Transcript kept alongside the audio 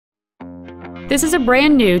This is a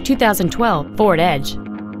brand new 2012 Ford Edge.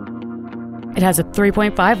 It has a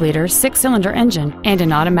 3.5-liter six-cylinder engine and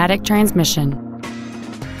an automatic transmission.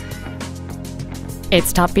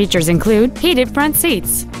 Its top features include heated front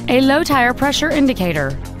seats, a low tire pressure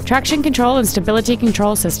indicator, traction control and stability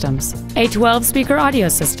control systems, a 12-speaker audio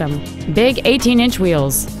system, big 18-inch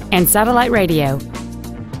wheels, and satellite radio.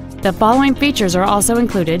 The following features are also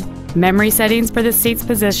included: memory settings for the seat's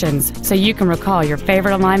positions so you can recall your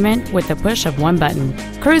favorite alignment with the push of one button,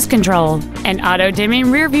 cruise control, an auto-dimming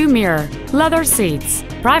rearview mirror, leather seats,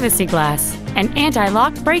 privacy glass, an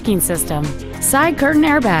anti-lock braking system, side curtain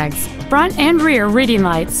airbags, front and rear reading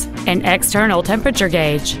lights, an external temperature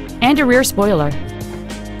gauge, and a rear spoiler.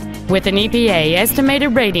 With an EPA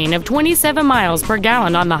estimated rating of 27 miles per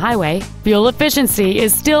gallon on the highway, fuel efficiency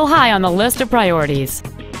is still high on the list of priorities.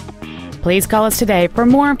 Please call us today for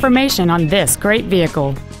more information on this great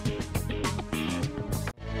vehicle.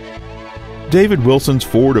 David Wilson's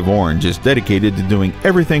Ford of Orange is dedicated to doing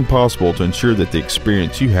everything possible to ensure that the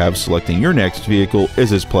experience you have selecting your next vehicle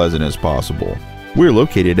is as pleasant as possible. We're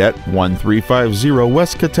located at 1350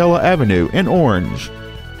 West Katella Avenue in Orange.